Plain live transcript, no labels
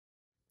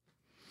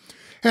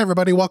Hey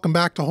everybody, welcome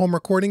back to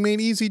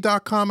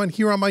HomeRecordingMadeEasy.com and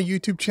here on my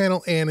YouTube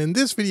channel. And in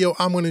this video,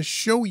 I'm going to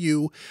show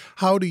you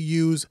how to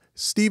use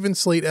Slate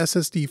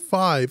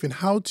SSD5 and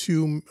how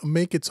to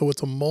make it so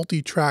it's a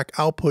multi-track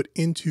output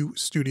into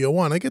Studio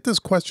One. I get this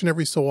question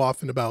every so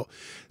often about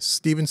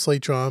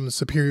Slate drums,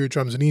 Superior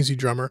drums, and Easy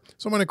Drummer.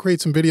 So I'm going to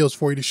create some videos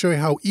for you to show you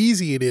how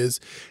easy it is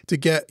to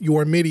get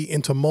your MIDI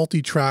into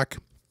multi-track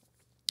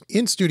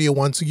in Studio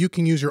One, so you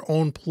can use your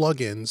own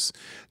plugins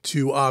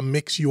to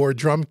mix your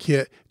drum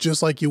kit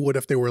just like you would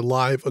if they were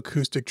live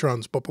acoustic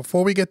drums. But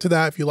before we get to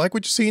that, if you like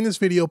what you see in this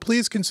video,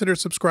 please consider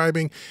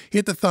subscribing,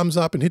 hit the thumbs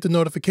up, and hit the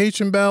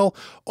notification bell.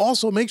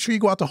 Also, make sure you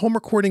go out to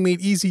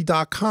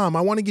HomeRecordingMadeEasy.com.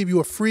 I want to give you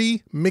a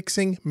free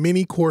mixing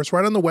mini course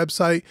right on the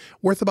website,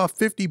 worth about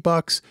 50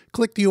 bucks.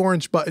 Click the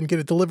orange button, get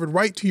it delivered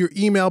right to your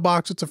email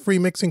box. It's a free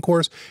mixing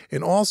course.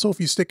 And also, if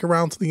you stick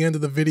around to the end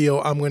of the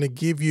video, I'm going to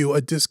give you a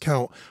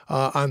discount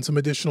on some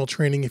additional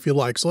training if you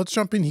like. So let's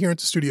jump in here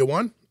into Studio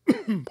One.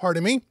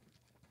 Pardon me.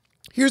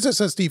 Here's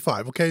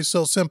SSD5. Okay,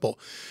 so simple.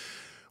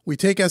 We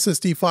take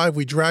SSD5,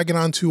 we drag it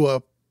onto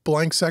a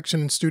blank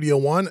section in Studio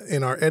One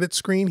in our edit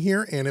screen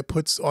here, and it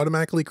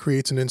automatically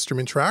creates an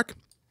instrument track.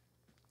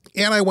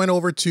 And I went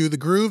over to the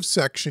groove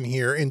section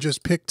here and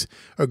just picked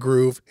a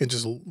groove and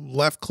just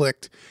left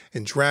clicked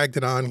and dragged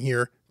it on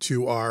here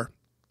to our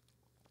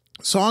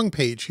song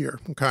page here.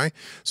 Okay,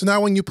 so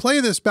now when you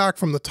play this back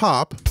from the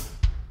top,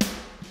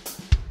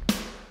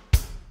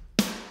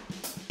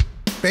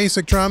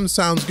 basic drums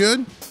sounds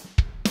good.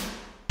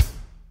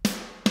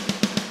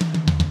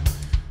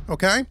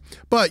 Okay,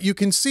 but you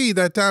can see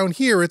that down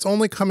here, it's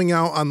only coming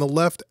out on the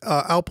left,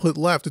 output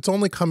left, it's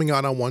only coming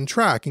out on one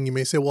track. And you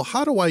may say, well,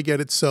 how do I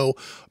get it so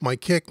my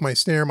kick, my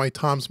snare, my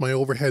toms, my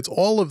overheads,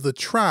 all of the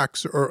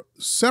tracks are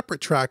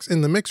separate tracks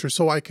in the mixer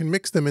so I can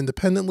mix them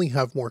independently,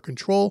 have more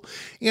control,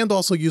 and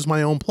also use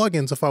my own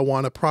plugins if I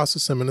want to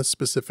process them in a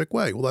specific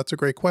way? Well, that's a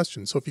great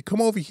question. So if you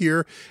come over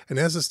here in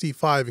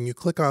SSD5 and you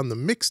click on the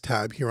Mix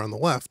tab here on the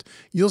left,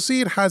 you'll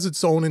see it has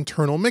its own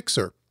internal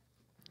mixer.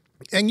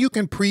 And you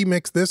can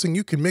pre-mix this and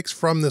you can mix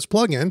from this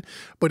plugin,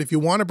 but if you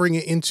want to bring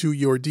it into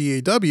your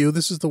DAW,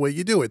 this is the way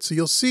you do it. So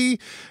you'll see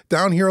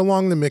down here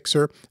along the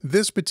mixer,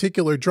 this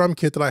particular drum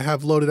kit that I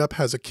have loaded up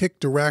has a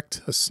kick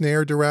direct, a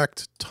snare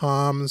direct,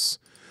 toms,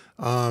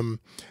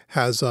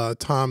 has a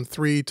tom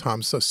 3,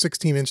 tom, so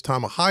 16-inch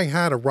tom, a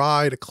hi-hat, a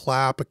ride, a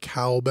clap, a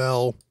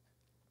cowbell,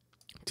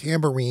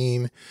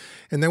 tambourine,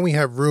 and then we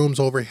have rooms,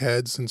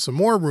 overheads, and some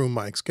more room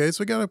mics. Okay,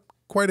 so we got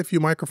quite a few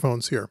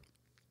microphones here.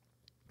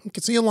 You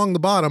can see along the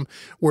bottom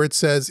where it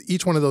says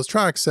each one of those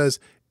tracks says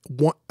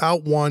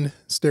out one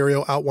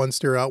stereo, out one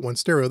stereo, out one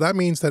stereo. That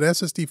means that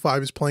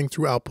SSD5 is playing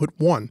through output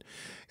 1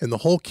 and the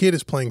whole kit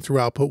is playing through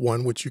output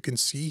 1, which you can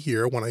see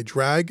here. When I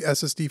drag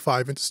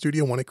SSD5 into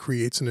Studio One, it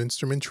creates an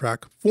instrument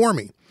track for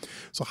me.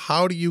 So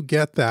how do you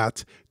get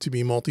that to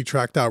be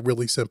multi-tracked out?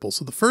 Really simple.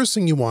 So the first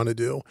thing you want to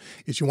do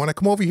is you want to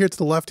come over here to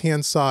the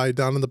left-hand side,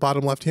 down in the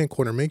bottom left-hand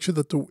corner, make sure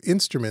that the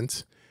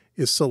instrument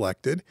is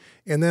selected.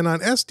 And then on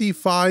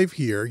SD5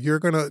 here, you're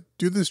going to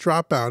do this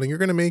drop down and you're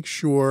going to make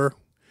sure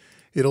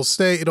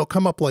it'll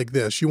come up like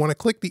this. You want to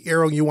click the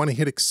arrow, you want to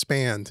hit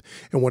expand.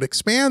 And what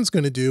expand's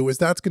going to do is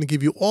that's going to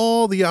give you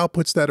all the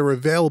outputs that are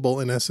available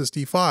in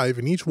SSD5,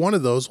 and each one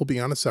of those will be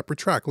on a separate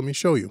track. Let me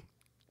show you.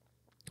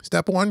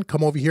 Step 1,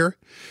 come over here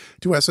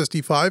to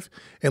SSD5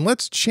 and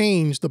let's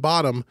change the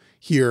bottom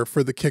here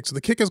for the kick. So the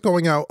kick is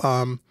going out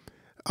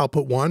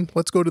output 1.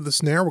 Let's go to the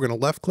snare. We're going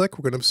to left click.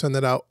 We're going to send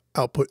that out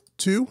output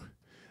 2.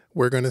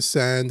 We're going to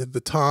send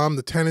the tom,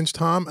 the 10-inch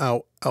tom,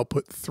 out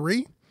output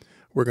 3.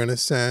 We're going to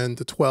send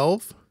the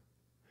 12,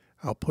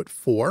 output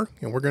 4.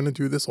 And we're going to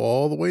do this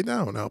all the way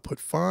down. Output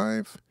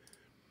 5,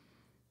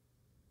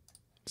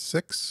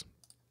 6,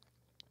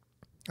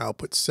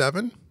 output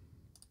 7,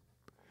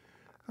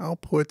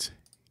 output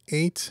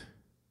 8,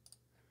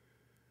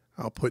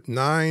 output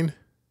 9,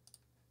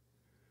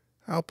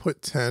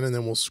 output 10, and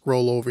then we'll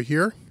scroll over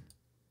here.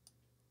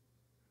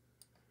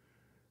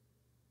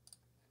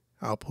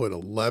 Output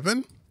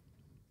 11,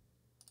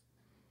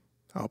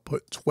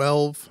 output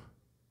 12,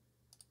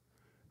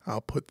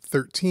 output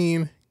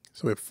 13,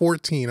 so we have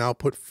 14,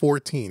 output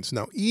 14. So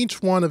now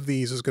each one of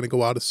these is going to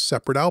go out a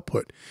separate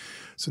output.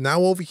 So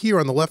now over here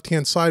on the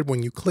left-hand side,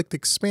 when you clicked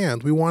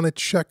expand, we want to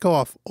check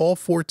off all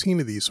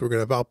 14 of these. So we're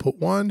going to have output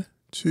 1,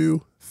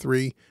 2,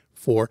 3,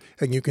 4,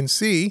 and you can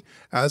see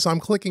as I'm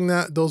clicking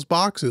those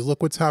boxes,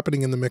 look what's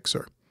happening in the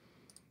mixer.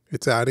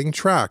 It's adding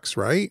tracks,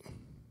 right?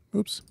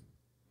 Oops.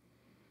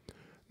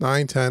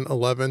 9, 10,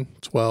 11,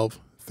 12,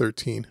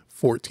 13,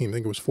 14. I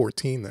think it was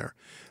 14 there.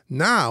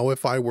 Now,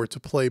 if I were to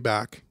play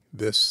back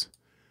this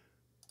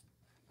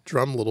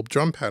little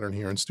drum pattern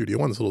here in Studio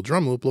One, this little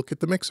drum loop, look at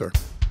the mixer.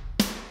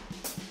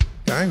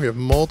 Okay, we have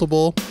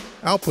multiple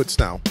outputs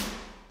now.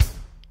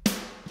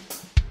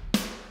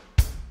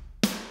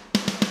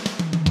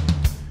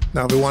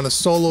 Now, if we want to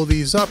solo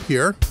these up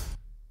here,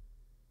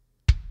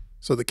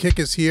 so the kick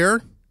is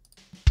here,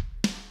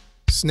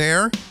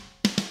 snare.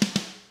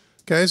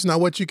 Okay, so now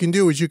what you can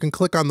do is you can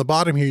click on the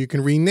bottom here, you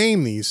can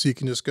rename these. So you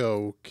can just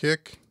go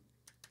kick,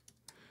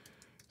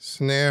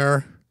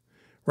 snare,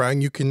 right?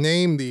 And you can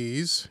name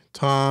these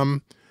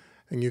Tom,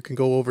 and you can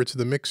go over to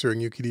the mixer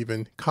and you could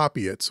even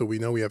copy it. So we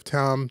know we have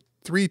Tom,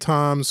 3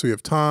 Toms. So we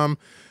have Tom,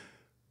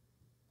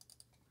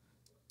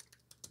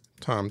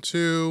 Tom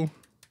 2,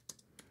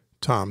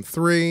 Tom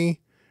 3,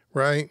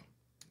 right?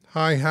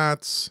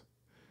 Hi-hats.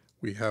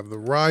 We have the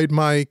ride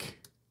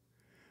mic.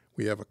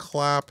 We have a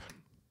clap.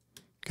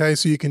 Okay,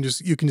 so you can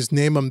just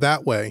name them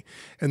that way.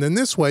 And then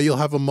this way you'll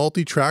have a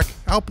multi-track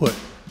output.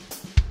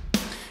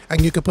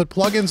 And you can put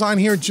plugins on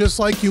here just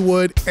like you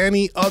would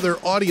any other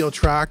audio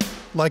track,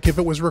 like if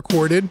it was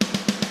recorded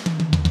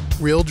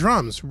real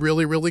drums.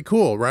 Really, really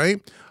cool, right?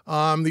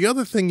 The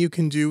other thing you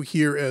can do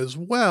here as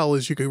well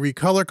is you can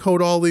recolor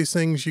code all these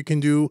things. You can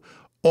do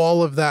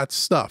all of that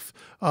stuff.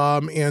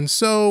 And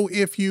so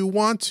if you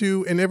want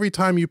to, and every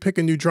time you pick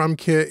a new drum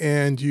kit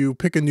and you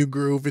pick a new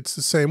groove, it's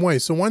the same way.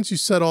 So once you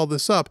set all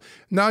this up,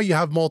 now you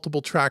have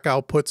multiple track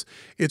outputs.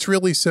 It's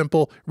really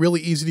simple, really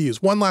easy to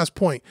use. One last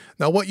point.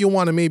 Now what you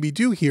want to maybe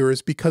do here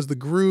is, because the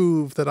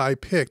groove that I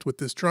picked with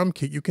this drum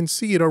kit, you can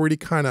see it already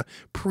kind of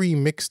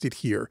pre-mixed it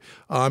here.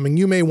 And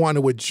you may want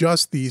to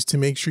adjust these to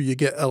make sure you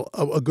get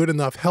a good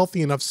enough,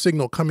 healthy enough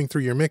signal coming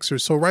through your mixer.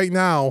 So right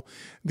now,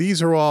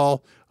 these are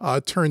all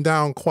turned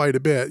down quite a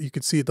bit. You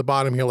can see at the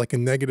bottom here like a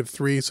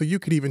 -3. So you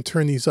could even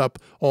turn these up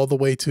all the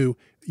way to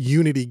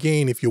unity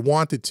gain if you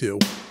wanted to.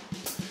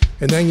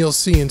 And then you'll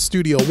see in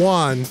Studio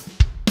One,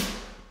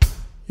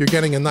 you're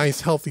getting a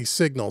nice healthy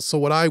signal. So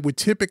what I would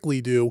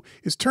typically do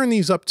is turn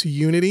these up to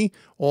unity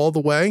all the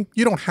way.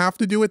 You don't have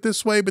to do it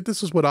this way, but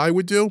this is what I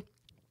would do.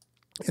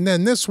 And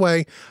then this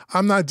way,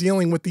 I'm not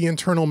dealing with the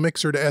internal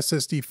mixer to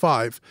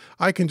SSD5.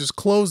 I can just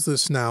close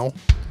this now,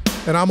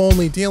 and I'm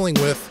only dealing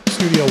with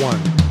Studio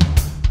One.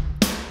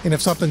 And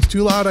if something's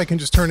too loud, I can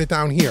just turn it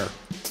down here.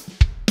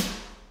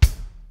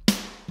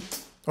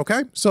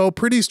 Okay, so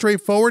pretty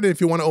straightforward. If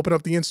you want to open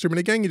up the instrument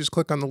again, you just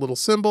click on the little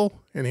symbol,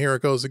 and here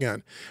it goes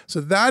again. So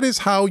that is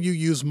how you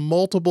use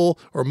multiple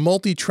or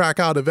multi-track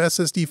out of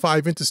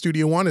SSD5 into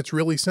Studio One. It's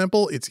really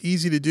simple. It's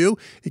easy to do.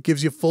 It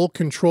gives you full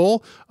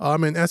control,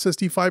 and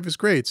SSD5 is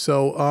great.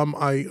 So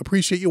I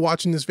appreciate you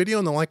watching this video.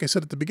 And then, like I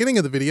said at the beginning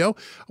of the video,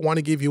 I want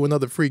to give you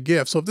another free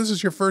gift. So if this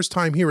is your first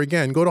time here,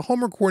 again, go to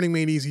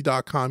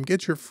homerecordingmadeeasy.com,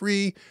 get your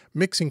free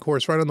mixing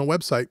course right on the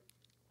website.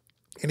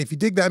 And if you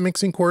dig that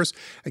mixing course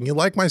and you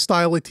like my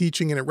style of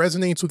teaching and it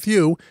resonates with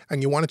you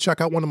and you want to check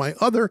out one of my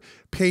other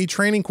paid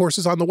training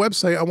courses on the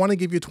website, I want to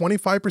give you a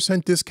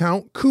 25%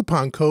 discount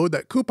coupon code.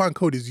 That coupon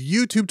code is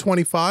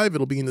YouTube25.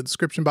 It'll be in the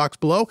description box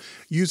below.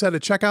 Use that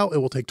at checkout. It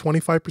will take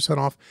 25%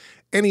 off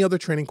any other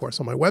training course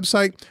on my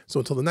website. So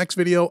until the next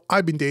video,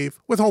 I've been Dave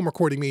with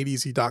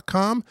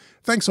homerecordingmadeeasy.com.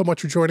 Thanks so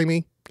much for joining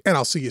me, and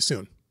I'll see you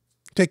soon.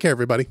 Take care,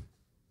 everybody.